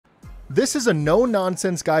This is a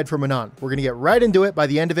no-nonsense guide for Manon. We're going to get right into it. By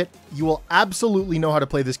the end of it, you will absolutely know how to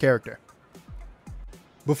play this character.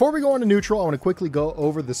 Before we go on to neutral, I want to quickly go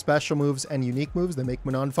over the special moves and unique moves that make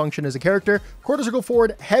Manon function as a character. Quarter circle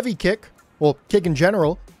forward, heavy kick, well, kick in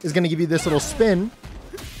general, is going to give you this little spin.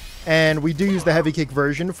 And we do use the heavy kick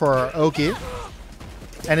version for our Oki.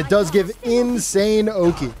 And it does give insane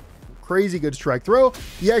Oki. Crazy good strike throw.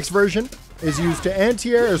 The X version is used to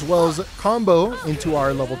anti-air as well as combo into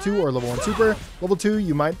our level 2 or level 1 super. Level 2,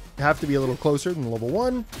 you might have to be a little closer than level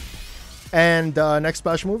 1. And next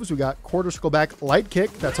special moves, we got quarter circle back light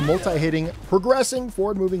kick. That's a multi-hitting, progressing,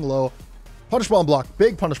 forward moving low. Punish bomb block,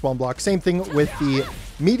 big punish bomb block. Same thing with the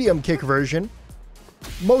medium kick version.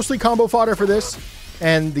 Mostly combo fodder for this.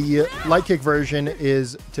 And the light kick version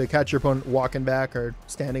is to catch your opponent walking back or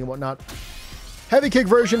standing and whatnot. Heavy kick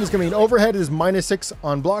version is going to be an overhead. It is -6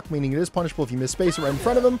 on block, meaning it is punishable if you miss space right in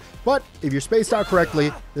front of him. But if you're spaced out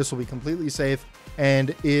correctly, this will be completely safe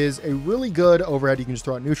and is a really good overhead. You can just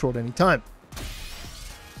throw it neutral at any time.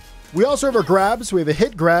 We also have our grabs. We have a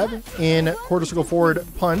hit grab in quarter circle forward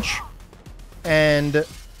punch. And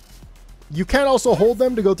you can also hold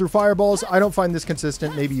them to go through fireballs. I don't find this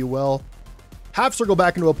consistent. Maybe you will. Half circle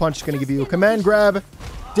back into a punch is going to give you a command grab.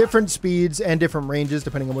 Different speeds and different ranges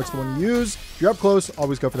depending on which one you use. If you're up close,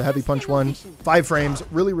 always go for the heavy punch one. 5 frames,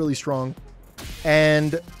 really, really strong.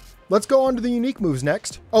 And let's go on to the unique moves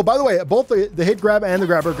next. Oh, by the way, both the hit grab and the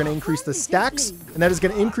grab are going to increase the stacks, and that is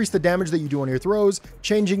going to increase the damage that you do on your throws,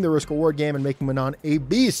 changing the risk reward game and making Manon a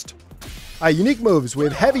beast. Unique moves, we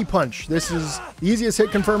have heavy punch. This is the easiest hit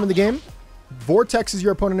confirm in the game. Vortexes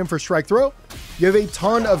your opponent in for strike throw. You have a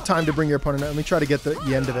ton of time to bring your opponent in. Let me try to get the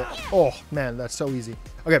end of it. Oh, man, that's so easy.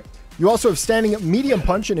 Okay, you also have standing medium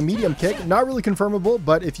punch and a medium kick. Not really confirmable,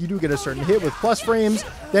 but if you do get a certain hit with plus frames,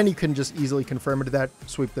 then you can just easily confirm it to that,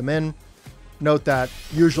 sweep them in. Note that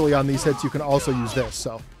usually on these hits, you can also use this,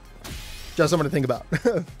 so just something to think about.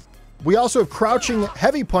 We also have crouching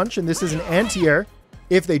heavy punch, and this is an anti-air.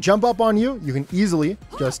 If they jump up on you, you can easily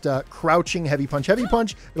just crouching heavy punch.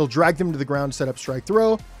 It'll drag them to the ground, set up strike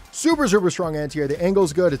throw. Super, super strong anti-air. The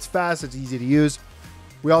angle's good. It's fast. It's easy to use.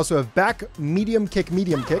 We also have back medium kick.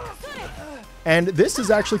 And this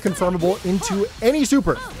is actually confirmable into any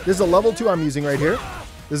super. This is a level 2 I'm using right here.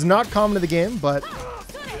 This is not common in the game, but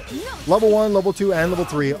level 1, level 2, and level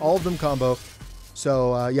 3, all of them combo.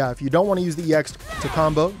 So yeah, if you don't want to use the EX to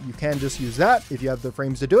combo, you can just use that if you have the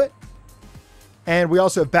frames to do it. And we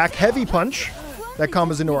also have back heavy punch that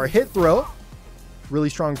combos into our hit throw. Really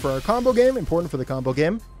strong for our combo game, important for the combo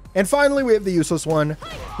game. And finally, we have the useless one.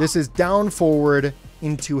 This is down forward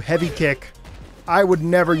into heavy kick. I would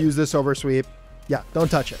never use this over sweep. Yeah, don't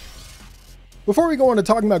touch it. Before we go on to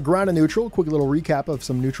talking about ground and neutral, quick little recap of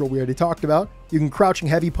some neutral we already talked about. You can crouching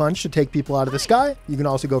heavy punch to take people out of the sky. You can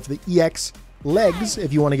also go for the EX legs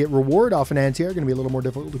if you want to get reward off an anti-air. Going to be a little more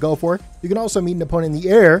difficult to go for. You can also meet an opponent in the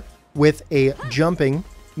air with a jumping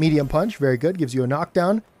medium punch. Very good. Gives you a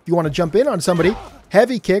knockdown. If you want to jump in on somebody,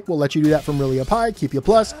 heavy kick will let you do that from really up high, keep you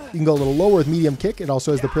plus. You can go a little lower with medium kick. It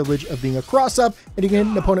also has the privilege of being a cross-up, and you can hit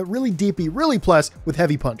an opponent really deepy, really plus with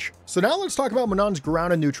heavy punch. So now let's talk about Manon's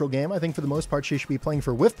ground and neutral game. I think for the most part, she should be playing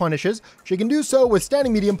for whiff punishes. She can do so with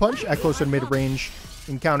standing medium punch at close and mid-range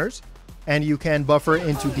encounters, and you can buffer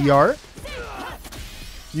into DR.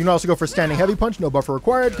 You can also go for standing heavy punch, no buffer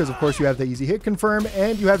required, because of course you have the easy hit confirm,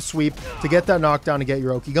 and you have sweep to get that knockdown and get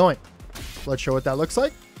your Oki going. Let's show what that looks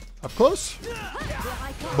like. Up close.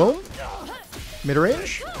 Boom.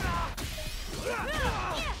 Mid-range.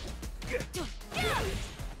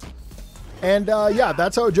 And yeah,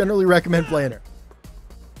 that's how I generally recommend playing her.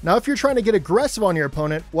 Now, if you're trying to get aggressive on your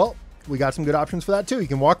opponent, well, we got some good options for that too. You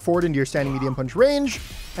can walk forward into your standing medium punch range.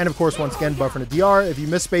 And of course, once again, buffer into DR. If you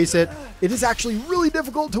misspace it, it is actually really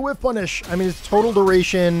difficult to whiff punish. I mean, it's total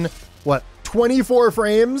duration, what, 24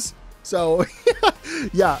 frames? So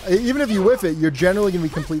yeah, even if you whiff it, you're generally going to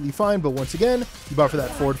be completely fine. But once again, you buffer that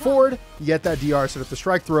forward, you get that DR, set up the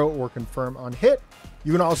strike throw or confirm on hit.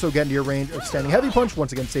 You can also get into your range of standing heavy punch,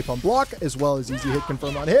 once again, safe on block, as well as easy hit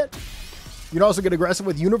confirm on hit. You can also get aggressive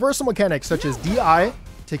with universal mechanics such as DI,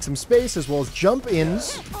 take some space, as well as jump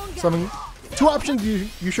ins. Two options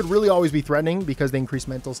you should really always be threatening because they increase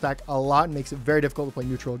mental stack a lot and makes it very difficult to play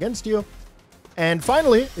neutral against you. And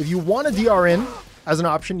finally, if you want a DR in as an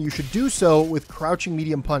option, you should do so with crouching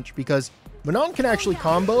medium punch because Manon can actually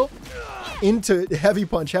combo into heavy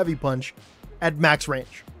punch at max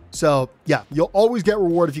range. So yeah, you'll always get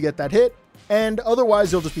reward if you get that hit. And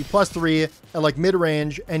otherwise, you'll just be +3 at like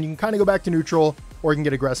mid-range, and you can kind of go back to neutral, or you can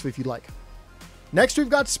get aggressive if you'd like. Next, we've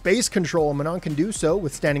got space control. Manon can do so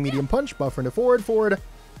with standing medium punch, buffer into forward,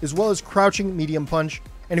 as well as crouching medium punch.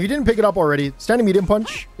 And if you didn't pick it up already, standing medium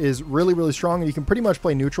punch is really, really strong. And you can pretty much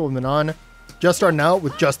play neutral with Manon just starting out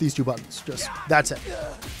with just these two buttons. Just that's it.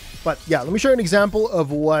 But yeah, let me show you an example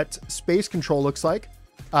of what space control looks like.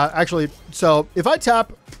 Actually, so if I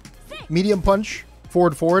tap medium punch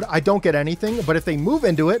forward, I don't get anything. But if they move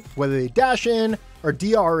into it, whether they dash in or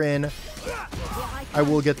DR in, I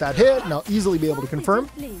will get that hit and I'll easily be able to confirm.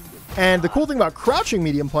 And the cool thing about crouching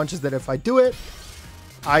medium punch is that if I do it,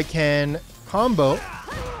 I can combo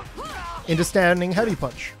into standing heavy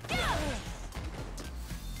punch.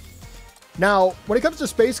 Now, when it comes to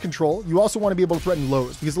space control, you also want to be able to threaten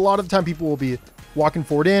lows because a lot of the time people will be walking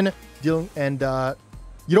forward in, dealing, and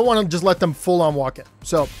you don't want to just let them full on walk in.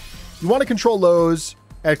 So you want to control lows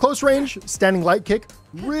at close range, standing light kick,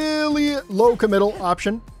 really low committal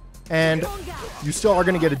option. And you still are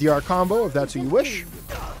going to get a DR combo if that's who you wish. You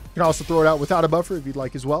can also throw it out without a buffer if you'd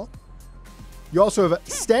like as well. You also have a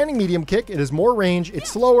standing medium kick. It has more range.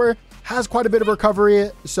 It's slower, has quite a bit of recovery.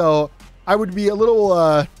 So I would be a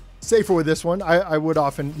little safer with this one. I would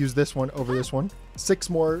often use this one over this one. 6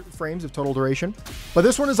 more frames of total duration. But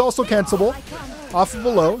this one is also cancelable off of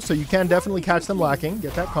below. So you can definitely catch them lacking.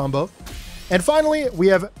 Get that combo. And finally, we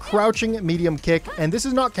have crouching medium kick. And this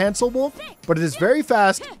is not cancelable, but it is very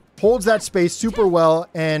fast. Holds that space super well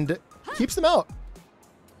and keeps them out.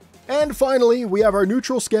 And finally, we have our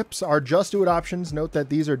neutral skips, our just do it options. Note that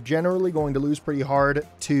these are generally going to lose pretty hard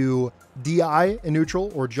to DI in neutral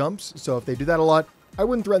or jumps. So if they do that a lot, I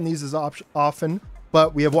wouldn't threaten these as often.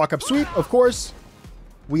 But we have walk up sweep, of course.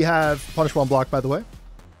 We have punish one block, by the way.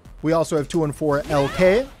 We also have 2 and 4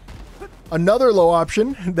 LK. Another low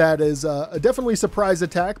option that is a definitely surprise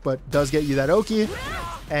attack, but does get you that Oki.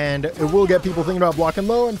 And it will get people thinking about blocking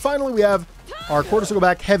low. And finally, we have our quarter circle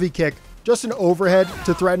back heavy kick. Just an overhead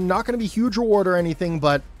to threaten. Not going to be huge reward or anything,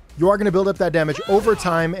 but you are going to build up that damage over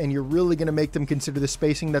time, and you're really going to make them consider the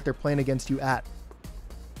spacing that they're playing against you at.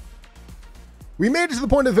 We made it to the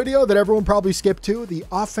point of the video that everyone probably skipped to, the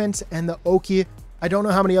offense and the Oki. I don't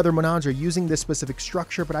know how many other Monons are using this specific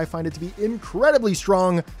structure, but I find it to be incredibly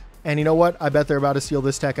strong. And you know what? I bet they're about to steal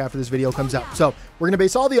this tech after this video comes out. So we're going to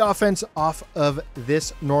base all the offense off of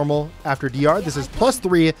this normal after DR. This is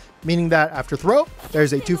 +3, meaning that after throw,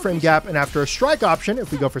 there's a 2-frame gap. And after a strike option,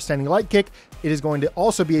 if we go for standing light kick, it is going to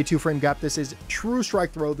also be a 2-frame gap. This is true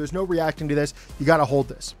strike throw. There's no reacting to this. You got to hold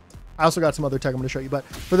this. I also got some other tech I'm going to show you. But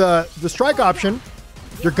for the strike option,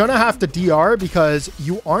 you're going to have to DR because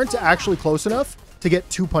you aren't actually close enough to get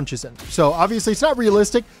 2 punches in. So obviously it's not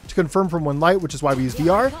realistic to confirm from 1 light, which is why we use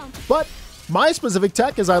DR. But my specific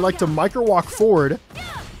tech is I like to micro walk forward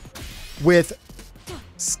with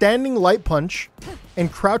standing light punch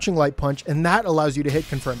and crouching light punch, and that allows you to hit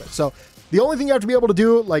confirm it. So the only thing you have to be able to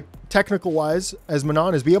do, like technical wise as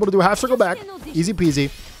Manon, is be able to do a half circle back, easy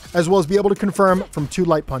peasy, as well as be able to confirm from 2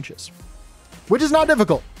 light punches, which is not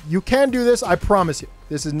difficult. You can do this, I promise you.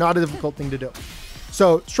 This is not a difficult thing to do.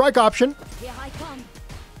 So strike option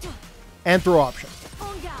and throw option.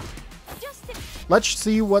 Let's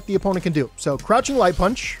see what the opponent can do. So crouching light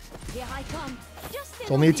punch. It's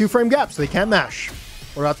only a 2-frame gap, so they can't mash.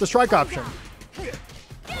 What about the strike option?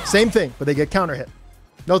 Same thing, but they get counter hit.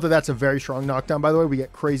 Note that that's a very strong knockdown, by the way. We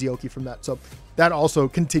get crazy Oki from that. So that also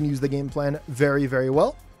continues the game plan very, very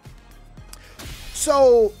well.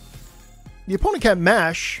 So the opponent can't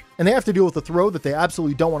mash, and they have to deal with the throw that they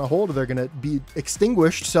absolutely don't want to hold, or they're going to be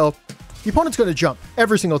extinguished. So the opponent's going to jump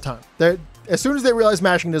every single time. As soon as they realize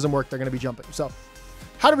mashing doesn't work, they're going to be jumping. So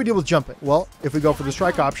how do we deal with jumping? Well, if we go for the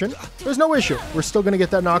strike option, there's no issue. We're still going to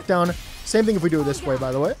get that knockdown. Same thing if we do it this way,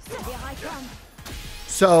 by the way.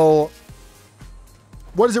 So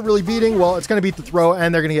what is it really beating? Well, it's going to beat the throw,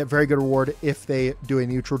 and they're going to get very good reward if they do a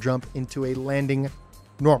neutral jump into a landing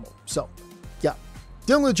normal. So yeah,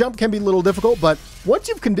 dealing with jump can be a little difficult, but once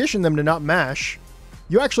you've conditioned them to not mash,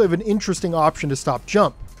 you actually have an interesting option to stop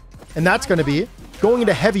jump. And that's going to be going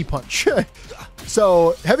into heavy punch.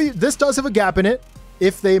 So heavy, this does have a gap in it.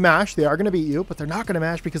 If they mash, they are going to beat you, but they're not going to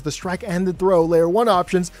mash because the strike and the throw layer 1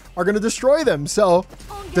 options are going to destroy them. So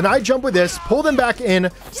deny jump with this, pull them back in,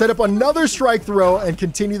 set up another strike throw, and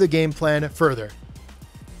continue the game plan further.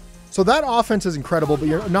 So that offense is incredible, but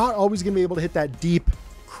you're not always going to be able to hit that deep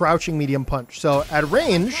crouching medium punch. So at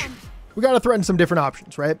range, we got to threaten some different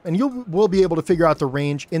options, right? And you will be able to figure out the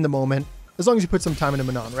range in the moment, as long as you put some time into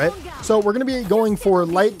Manon, right? So we're going to be going for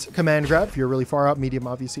light command grab if you're really far out, medium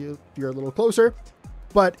obviously if you're a little closer.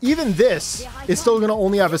 But even this is still going to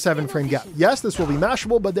only have a 7-frame gap. Yes, this will be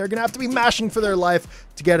mashable, but they're going to have to be mashing for their life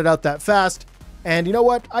to get it out that fast. And you know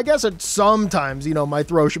what? I guess at sometimes, you know, my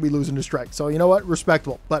throw should be losing to strike. So you know what?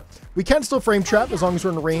 Respectable. But we can still frame trap as long as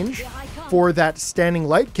we're in range for that standing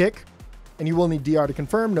light kick. and you will need DR to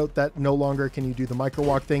confirm. Note that no longer can you do the micro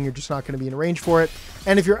walk thing. You're just not going to be in range for it.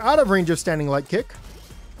 And if you're out of range of standing light kick,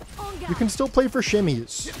 you can still play for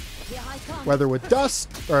shimmies, whether with dust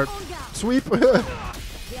or sweep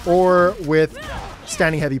or with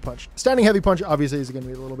standing heavy punch. Standing heavy punch obviously is going to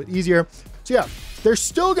be a little bit easier. So yeah, they're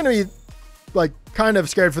still going to be like kind of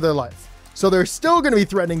scared for their life. So they're still going to be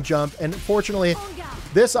threatening jump, and fortunately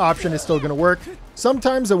this option is still going to work.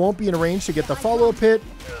 Sometimes it won't be in range to get the follow-up hit,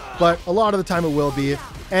 but a lot of the time it will be.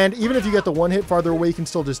 And even if you get the one hit farther away, you can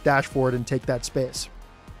still just dash forward and take that space.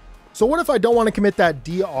 So what if I don't want to commit that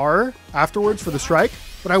DR afterwards for the strike,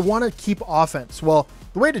 but I want to keep offense? Well,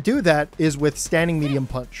 the way to do that is with standing medium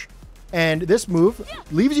punch. And this move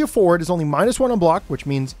leaves you forward. It's only -1 on block, which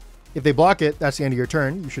means if they block it, that's the end of your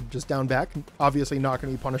turn. You should just down back. Obviously not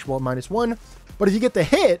going to be punishable at -1. But if you get the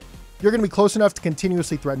hit, you're going to be close enough to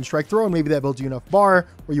continuously threaten strike throw, and maybe that builds you enough bar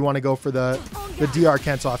where you want to go for the DR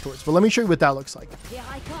cancel afterwards. But let me show you what that looks like.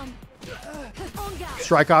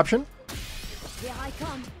 Strike option.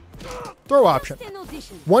 Throw option.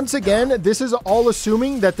 Once again, this is all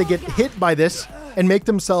assuming that they get hit by this and make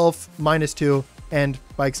themselves -2, and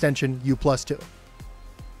by extension, you +2.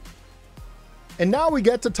 And now we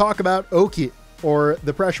get to talk about Oki, or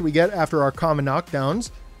the pressure we get after our common knockdowns.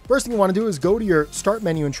 First thing you want to do is go to your start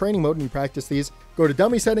menu in training mode, and you practice these. Go to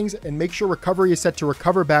dummy settings and make sure recovery is set to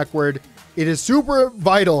recover backward. It is super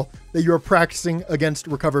vital that you're practicing against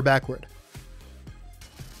recover backward.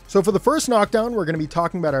 So for the first knockdown, we're going to be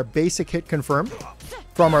talking about our basic hit confirm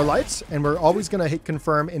from our lights, and we're always going to hit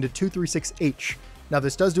confirm into 236H. Now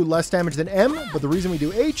this does do less damage than M, but the reason we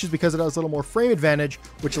do H is because it has a little more frame advantage,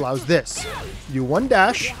 which allows this. You do one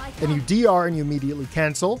dash, then you DR and you immediately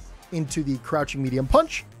cancel into the crouching medium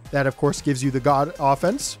punch. That of course gives you the God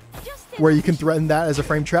offense, where you can threaten that as a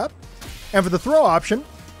frame trap. And for the throw option,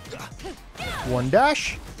 one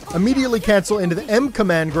dash, immediately cancel into the M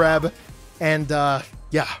command grab, and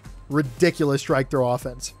yeah, ridiculous strike throw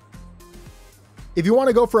offense. If you want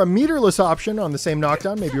to go for a meterless option on the same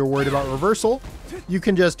knockdown, maybe you're worried about reversal, you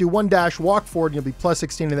can just do one dash, walk forward, and you'll be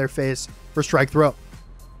 +16 in their face for strike throw.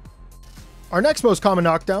 Our next most common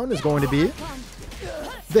knockdown is going to be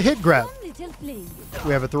the hit grab.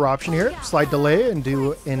 We have a throw option here, slide delay and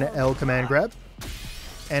do an L command grab.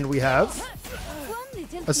 And we have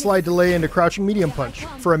a slide delay into crouching medium punch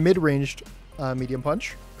for a mid-ranged medium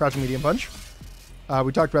punch, crouching medium punch.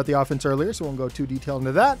 We talked about the offense earlier, so we won't go too detailed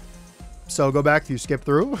into that. So go back if you skip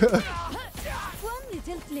through.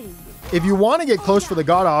 If you want to get close for the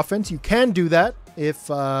God offense, you can do that if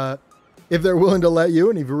they're willing to let you,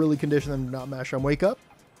 and if you really condition them to not mash on wake up,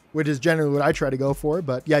 which is generally what I try to go for.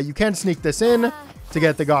 But yeah, you can sneak this in to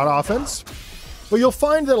get the God offense. But you'll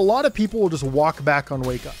find that a lot of people will just walk back on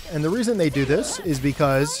wake up. And the reason they do this is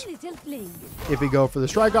because if we go for the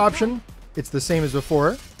strike option, it's the same as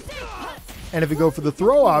before. And if we go for the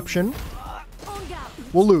throw option,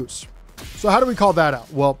 we'll lose. So how do we call that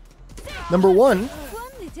out? Well, number one,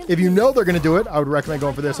 if you know they're going to do it, I would recommend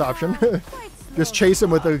going for this option. Just chase them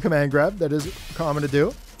with a command grab. That is common to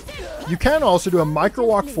do. You can also do a micro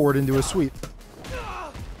walk forward and do a sweep.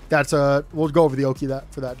 That's a, we'll go over the Oki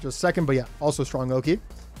for that just a second, but yeah, also strong Oki.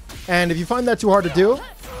 And if you find that too hard to do,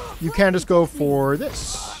 you can just go for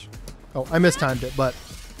this. Oh, I mistimed it, but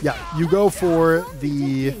yeah, you go for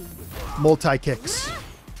the multi-kicks.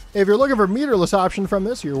 If you're looking for a meterless option from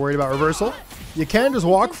this, you're worried about reversal, you can just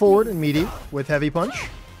walk forward and meaty with heavy punch.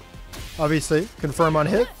 Obviously, confirm on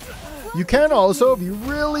hit. You can also, if you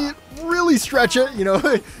really stretch it, you know,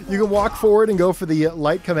 you can walk forward and go for the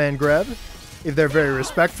light command grab if they're very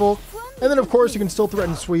respectful. And then, of course, you can still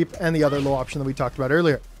threaten sweep and the other low option that we talked about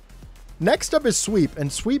earlier. Next up is sweep,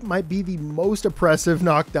 and sweep might be the most oppressive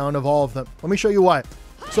knockdown of all of them. Let me show you why.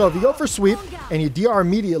 So if you go for sweep and you DR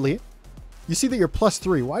immediately, you see that you're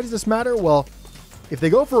 +3. Why does this matter? Well, if they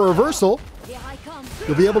go for a reversal,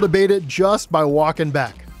 you'll be able to bait it just by walking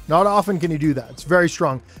back. Not often can you do that. It's very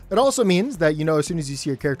strong. It also means that, you know, as soon as you see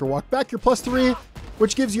your character walk back, you're +3,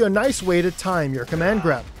 which gives you a nice way to time your command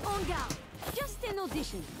grab.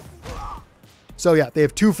 So yeah, they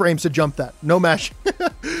have 2 frames to jump that. No mash.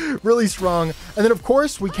 Really strong. And then, of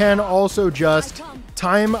course, we can also just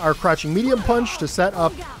time our crouching medium punch to set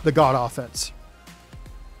up the God offense.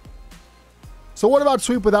 So what about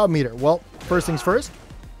sweep without meter? Well, first things first,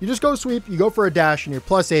 you just go sweep, you go for a dash, and you're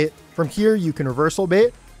 +8. From here, you can reversal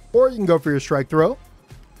bait, or you can go for your strike throw.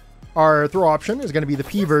 Our throw option is going to be the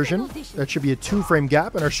P version. That should be a 2-frame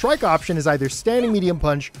gap. And our strike option is either standing medium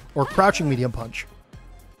punch or crouching medium punch.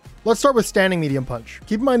 Let's start with standing medium punch.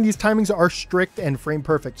 Keep in mind these timings are strict and frame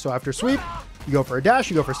perfect. So after sweep, you go for a dash,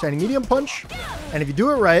 you go for standing medium punch. And if you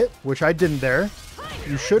do it right, which I didn't there,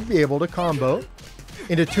 you should be able to combo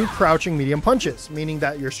into 2 crouching medium punches, meaning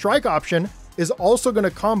that your strike option is also going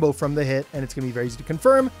to combo from the hit, and it's going to be very easy to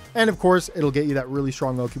confirm. And of course, it'll get you that really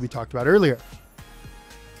strong Oki we talked about earlier.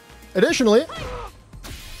 Additionally,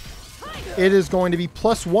 it is going to be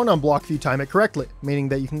 +1 on block if you time it correctly, meaning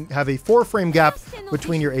that you can have a 4-frame gap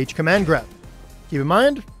between your H command grab. Keep in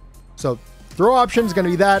mind, so throw option is going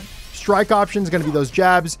to be that, strike option is going to be those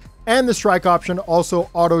jabs, and the strike option also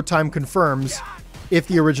auto time confirms if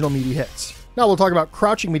the original meaty hits. Now we'll talk about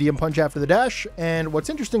crouching medium punch after the dash, and what's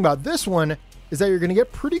interesting about this one is that you're going to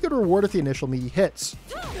get pretty good reward if the initial meaty hits.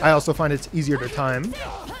 I also find it's easier to time.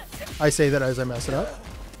 I say that as I mess it up,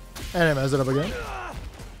 and I mess it up again.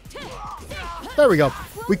 There we go.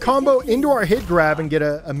 We combo into our hit grab and get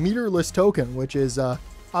a meterless token, which is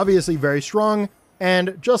obviously very strong,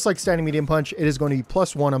 and just like standing medium punch, it is going to be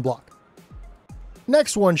 +1 on block.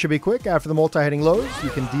 Next one should be quick. After the multi-hitting lows,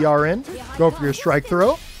 you can DR in, go for your strike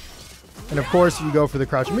throw. And of course, if you go for the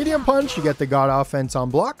crouch medium punch, you get the God offense on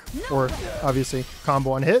block, or obviously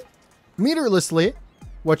combo on hit. Meterlessly,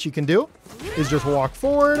 what you can do is just walk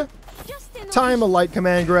forward, time a light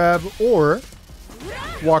command grab, or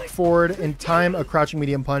walk forward and time a crouching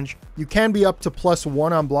medium punch. You can be up to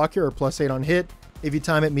 +1 on block here or +8 on hit if you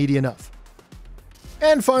time it meaty enough.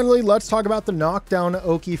 And finally, let's talk about the knockdown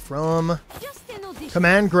Oki from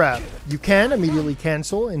command grab. You can immediately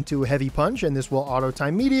cancel into heavy punch, and this will auto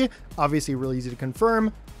time meaty. Obviously really easy to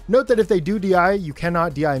confirm. Note that if they do DI, you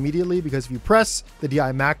cannot DI immediately, because if you press the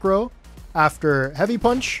DI macro after heavy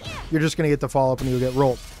punch, you're just going to get the follow up and you'll get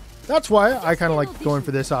rolled. That's why I kind of like going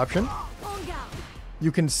for this option.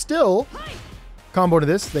 You can still combo to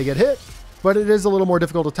this, they get hit, but it is a little more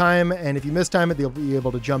difficult to time, and if you mistime it, they'll be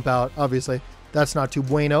able to jump out. Obviously, that's not too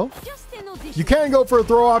bueno. You can go for a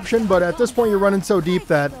throw option, but at this point you're running so deep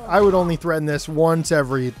that I would only threaten this once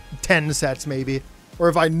every 10 sets maybe, or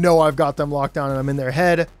if I know I've got them locked down and I'm in their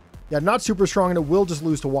head. Yeah, not super strong, and it will just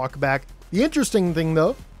lose to walk back. The interesting thing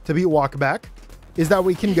though, to beat walk back, is that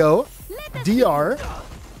we can go DR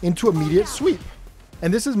into immediate sweep.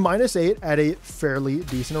 And this is -8 at a fairly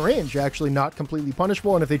decent range, actually not completely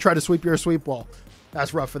punishable. And if they try to sweep your sweep, well,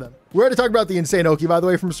 that's rough for them. We already talked about the insane Oki, by the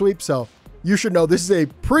way, from sweep, so you should know this is a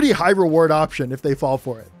pretty high reward option if they fall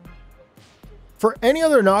for it. For any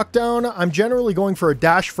other knockdown, I'm generally going for a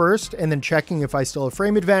dash first and then checking if I still have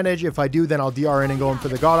frame advantage. If I do, then I'll DR in and go in for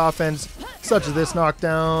the God offense, such as this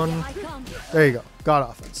knockdown. There you go, God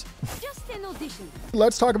offense.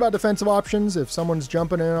 Let's talk about defensive options. If someone's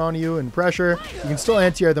jumping in on you in pressure, you can still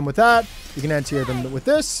anti-air them with that. You can anti-air them with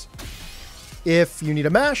this. If you need a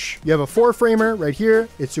mash, you have a 4-framer right here.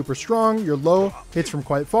 It's super strong. Your low hits from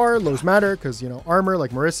quite far. Lows matter because, you know, armor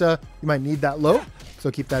like Marissa, you might need that low. So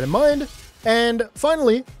keep that in mind. And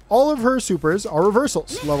finally, all of her supers are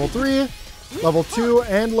reversals. Level 3, level 2,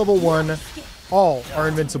 and level 1 all are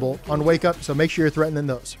invincible on wake up. So make sure you're threatening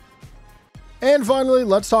those. And finally,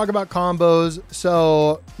 let's talk about combos.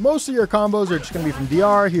 So most of your combos are just going to be from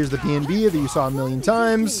DR. Here's the BNB that you saw a million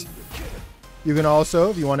times. You can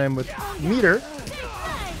also, if you want to end with meter,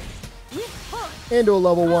 into a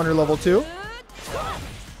level 1 or level 2.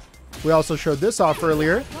 We also showed this off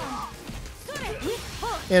earlier.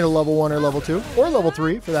 And a level 1 or level 2, or level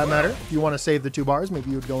 3 for that matter. If you want to save the 2 bars,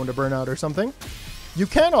 maybe you would go into burnout or something. You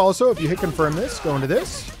can also, if you hit confirm this, go into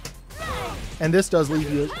this. And this does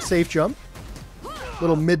leave you a safe jump.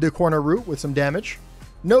 Little mid to corner route with some damage.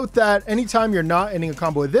 Note that anytime you're not ending a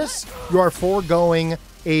combo with this, you are foregoing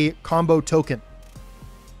a combo token.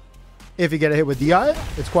 If you get a hit with DI,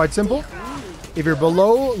 it's quite simple. If you're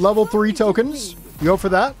below level 3 tokens, you go for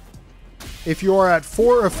that. If you are at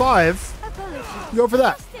 4 or 5, you go for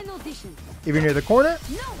that. If you're near the corner,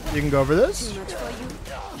 you can go for this.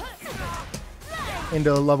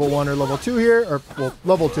 Into level 1 or level 2 here, or well,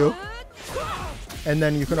 level 2. And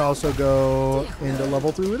then you can also go into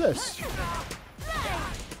level 3 with this.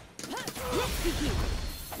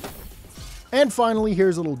 And finally,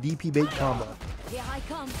 here's a little DP bait combo.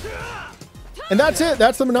 And that's it.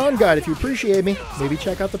 That's the Manon guide. If you appreciate me, maybe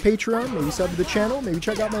check out the Patreon, maybe sub to the channel, maybe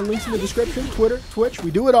check out my links in the description, Twitter, Twitch.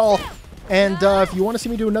 We do it all. And if you want to see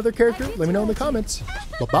me do another character, let me know in the comments.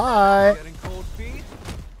 Bye-bye.